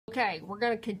Okay, we're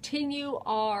going to continue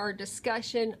our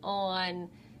discussion on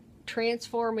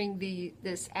transforming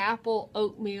this apple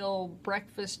oatmeal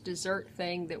breakfast dessert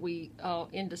thing that we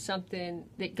into something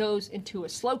that goes into a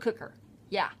slow cooker.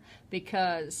 Yeah,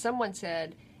 because someone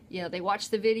said, you know, they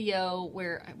watched the video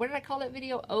where, what did I call that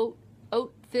video?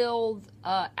 Oat-filled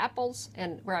apples,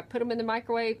 and where I put them in the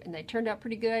microwave and they turned out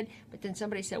pretty good. But then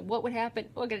somebody said, what would happen?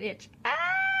 Oh, I got an itch.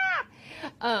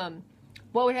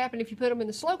 What would happen if you put them in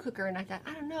the slow cooker? And I thought,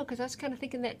 I don't know, because I was kind of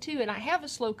thinking that too. And I have a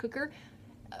slow cooker,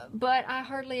 but I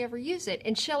hardly ever use it.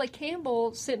 And Shelly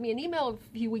Campbell sent me an email a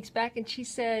few weeks back, and she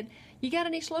said, you got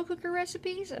any slow cooker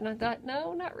recipes? And I thought,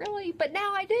 no, not really. But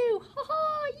now I do. Ha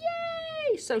ha,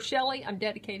 yay! So Shelly, I'm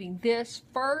dedicating this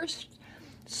first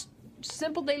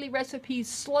Simple Daily Recipes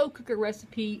slow cooker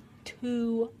recipe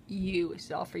to you.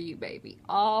 It's all for you, baby.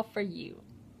 All for you.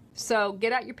 So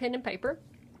get out your pen and paper.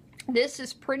 This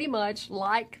is pretty much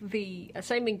like the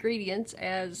same ingredients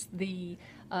as the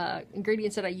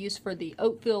ingredients that I used for the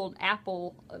oat-filled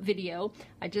apple video.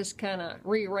 I just kind of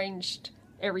rearranged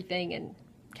everything and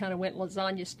kind of went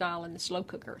lasagna style in the slow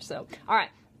cooker. So, all right,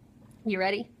 you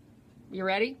ready? You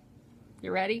ready?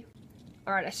 You ready?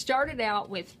 All right, I started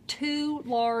out with 2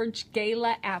 large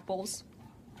Gala apples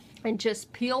and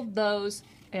just peeled those,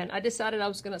 and I decided I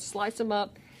was going to slice them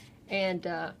up and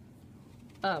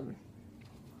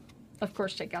of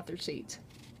course, take out their seeds.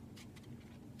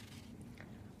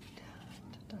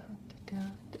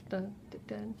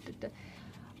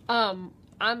 I'm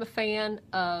a fan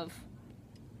of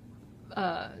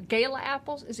Gala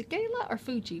apples. Is it Gala or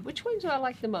Fuji? Which ones do I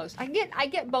like the most? I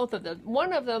get both of them.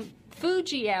 One of them,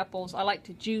 Fuji apples, I like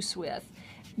to juice with.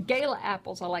 Gala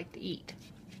apples I like to eat.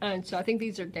 And so I think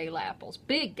these are Gala apples.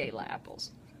 Big Gala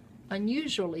apples.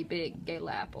 Unusually big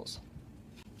Gala apples.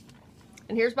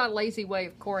 And here's my lazy way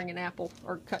of coring an apple,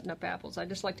 or cutting up apples. I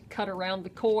just like to cut around the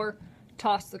core,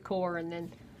 toss the core, and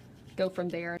then go from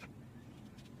there.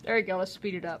 There you go, let's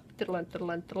speed it up.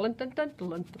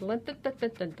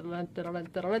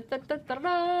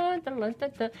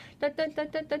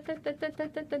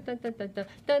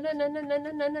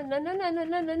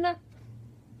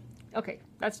 Okay,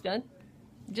 that's done.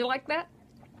 Did you like that?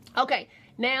 Okay,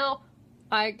 now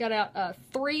I got out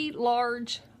 3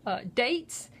 large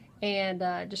dates, and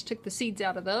just took the seeds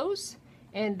out of those,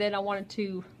 and then I wanted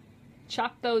to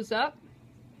chop those up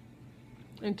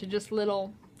into just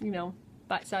little, you know,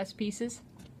 bite-sized pieces,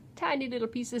 tiny little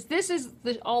pieces. This is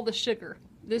all the sugar.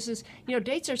 This is, you know,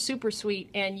 dates are super sweet,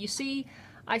 and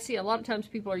I see a lot of times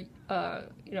people are,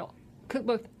 you know,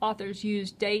 cookbook authors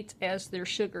use dates as their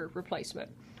sugar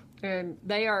replacement, and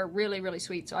they are really, really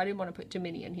sweet. So I didn't want to put too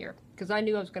many in here because I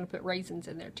knew I was going to put raisins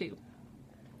in there too.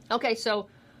 Okay, so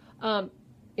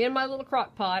in my little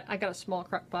crock pot, I got a small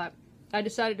crock pot, I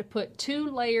decided to put 2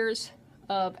 layers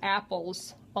of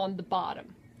apples on the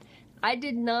bottom. I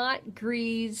did not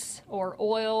grease or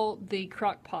oil the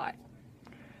crock pot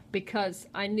because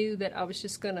I knew that I was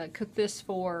just going to cook this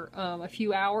for a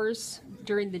few hours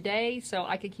during the day, so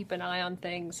I could keep an eye on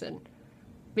things. And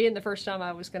being the first time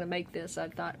I was going to make this, I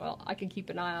thought, well, I can keep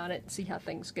an eye on it and see how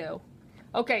things go.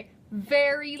 Okay,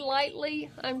 very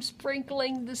lightly, I'm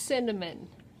sprinkling the cinnamon.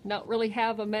 Not really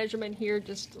have a measurement here,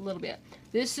 just a little bit.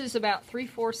 This is about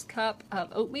 3/4 cup of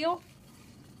oatmeal,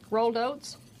 rolled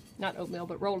oats. Not oatmeal,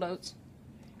 but rolled oats.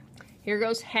 Here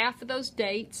goes half of those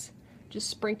dates, just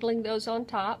sprinkling those on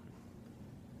top.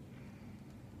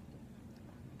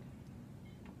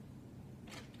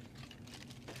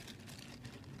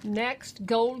 Next,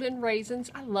 golden raisins.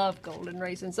 I love golden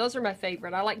raisins. Those are my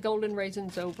favorite. I like golden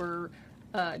raisins over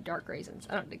dark raisins.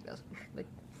 I don't think those,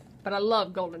 but I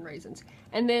love golden raisins.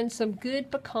 And then some good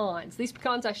pecans. These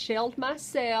pecans I shelled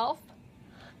myself,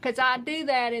 because I do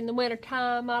that in the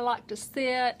wintertime. I like to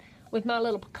sit with my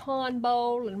little pecan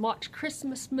bowl and watch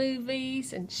Christmas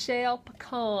movies and shell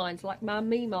pecans like my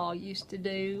Meemaw used to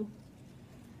do.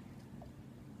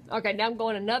 Okay, now I'm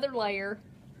going another layer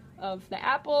of the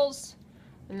apples,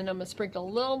 and then I'm going to sprinkle a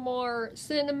little more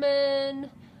cinnamon.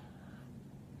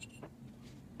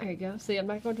 There you go. See, I'm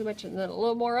not going too much. And then a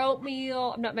little more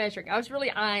oatmeal. I'm not measuring. I was really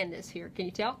eyeing this here. Can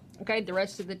you tell? Okay, the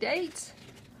rest of the dates.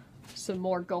 Some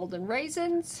more golden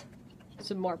raisins.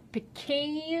 Some more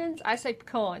pecans. I say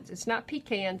pecans. It's not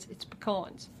pecans, it's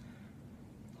pecans.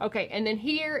 Okay, and then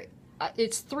here,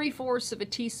 it's 3/4 of a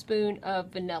teaspoon of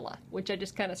vanilla, which I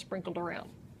just kind of sprinkled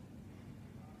around.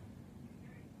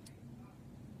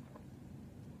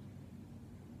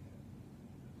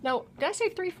 No, did I say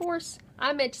 3/4?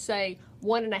 I meant to say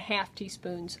 1.5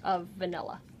 teaspoons of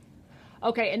vanilla.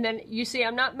 Okay, and then you see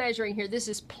I'm not measuring here. This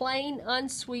is plain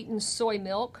unsweetened soy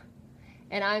milk.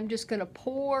 and I'm just going to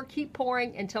pour, keep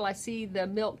pouring until I see the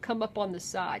milk come up on the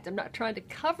sides. I'm not trying to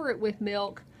cover it with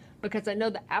milk because I know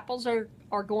the apples are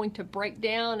going to break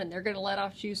down and they're going to let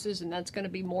off juices, and that's going to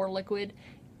be more liquid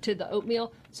to the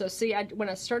oatmeal. So see, when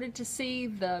I started to see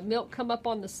the milk come up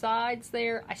on the sides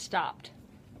there, I stopped.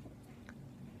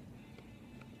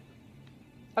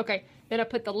 Okay, then I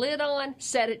put the lid on,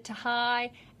 set it to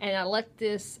high, and I let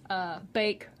this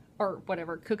bake, or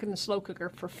whatever, cook in the slow cooker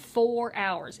for 4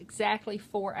 hours, exactly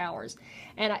 4 hours.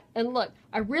 And look,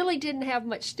 I really didn't have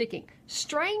much sticking.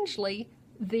 Strangely,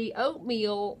 the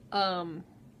oatmeal,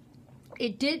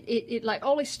 it like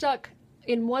only stuck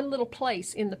in one little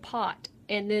place in the pot,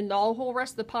 and then the whole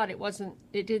rest of the pot,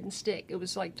 it didn't stick. It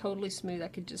was like totally smooth. I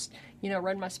could just, you know,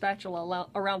 run my spatula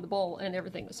around the bowl and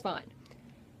everything was fine.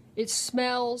 It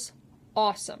smells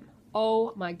awesome.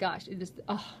 Oh my gosh, it is.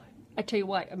 Oh, I tell you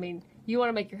what, I mean, you want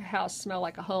to make your house smell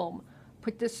like a home,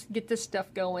 get this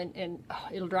stuff going, and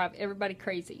it'll drive everybody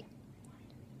crazy.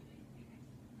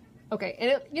 Okay,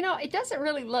 and you know, it doesn't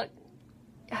really look,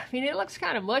 I mean, it looks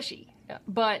kind of mushy,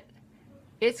 but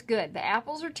it's good. The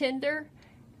apples are tender,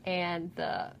 and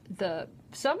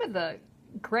some of the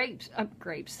grapes,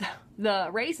 the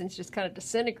raisins just kind of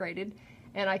disintegrated,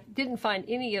 and I didn't find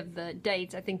any of the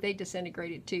dates. I think they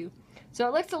disintegrated too. So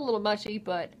it looks a little mushy,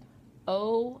 but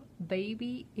oh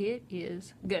baby, it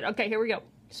is good. Okay, here we go.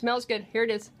 Smells good. Here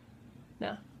it is.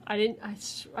 Now, I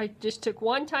just took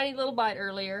one tiny little bite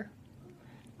earlier.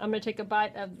 I'm going to take a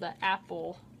bite of the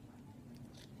apple.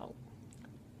 Oh.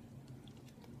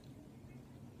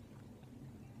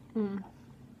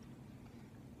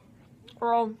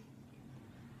 Oh.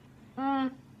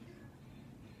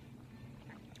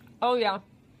 Oh yeah.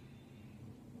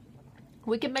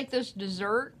 We can make this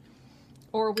dessert,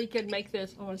 or we could make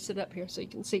this, I want to sit up here so you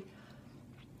can see.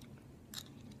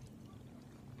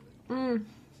 I'm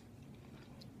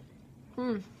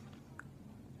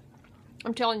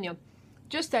telling you,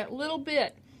 just that little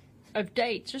bit of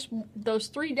dates, just those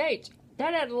 3 dates,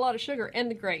 that added a lot of sugar, and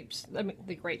the grapes. I mean,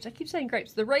 the grapes. I keep saying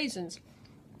grapes. The raisins,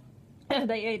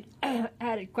 they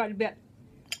added quite a bit.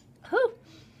 Whew.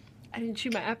 I didn't chew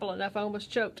my apple enough. I almost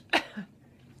choked.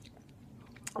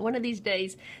 One of these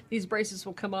days, these braces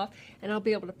will come off, and I'll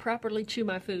be able to properly chew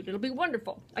my food. It'll be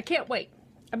wonderful. I can't wait.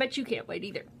 I bet you can't wait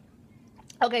either.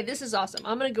 Okay, this is awesome.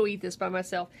 I'm going to go eat this by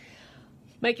myself.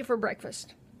 Make it for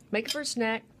breakfast. Make it for a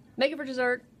snack. Make it for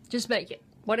dessert. Just make it.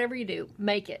 Whatever you do,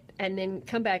 make it. And then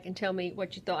come back and tell me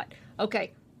what you thought.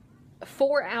 Okay,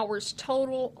 4 hours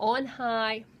total on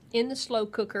high in the slow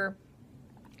cooker.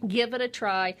 Give it a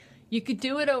try. You could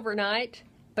do it overnight,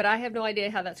 but I have no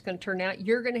idea how that's going to turn out.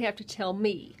 You're going to have to tell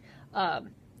me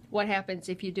what happens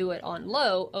if you do it on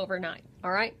low overnight.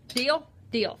 All right? Deal?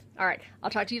 Deal. All right. I'll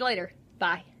talk to you later.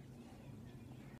 Bye.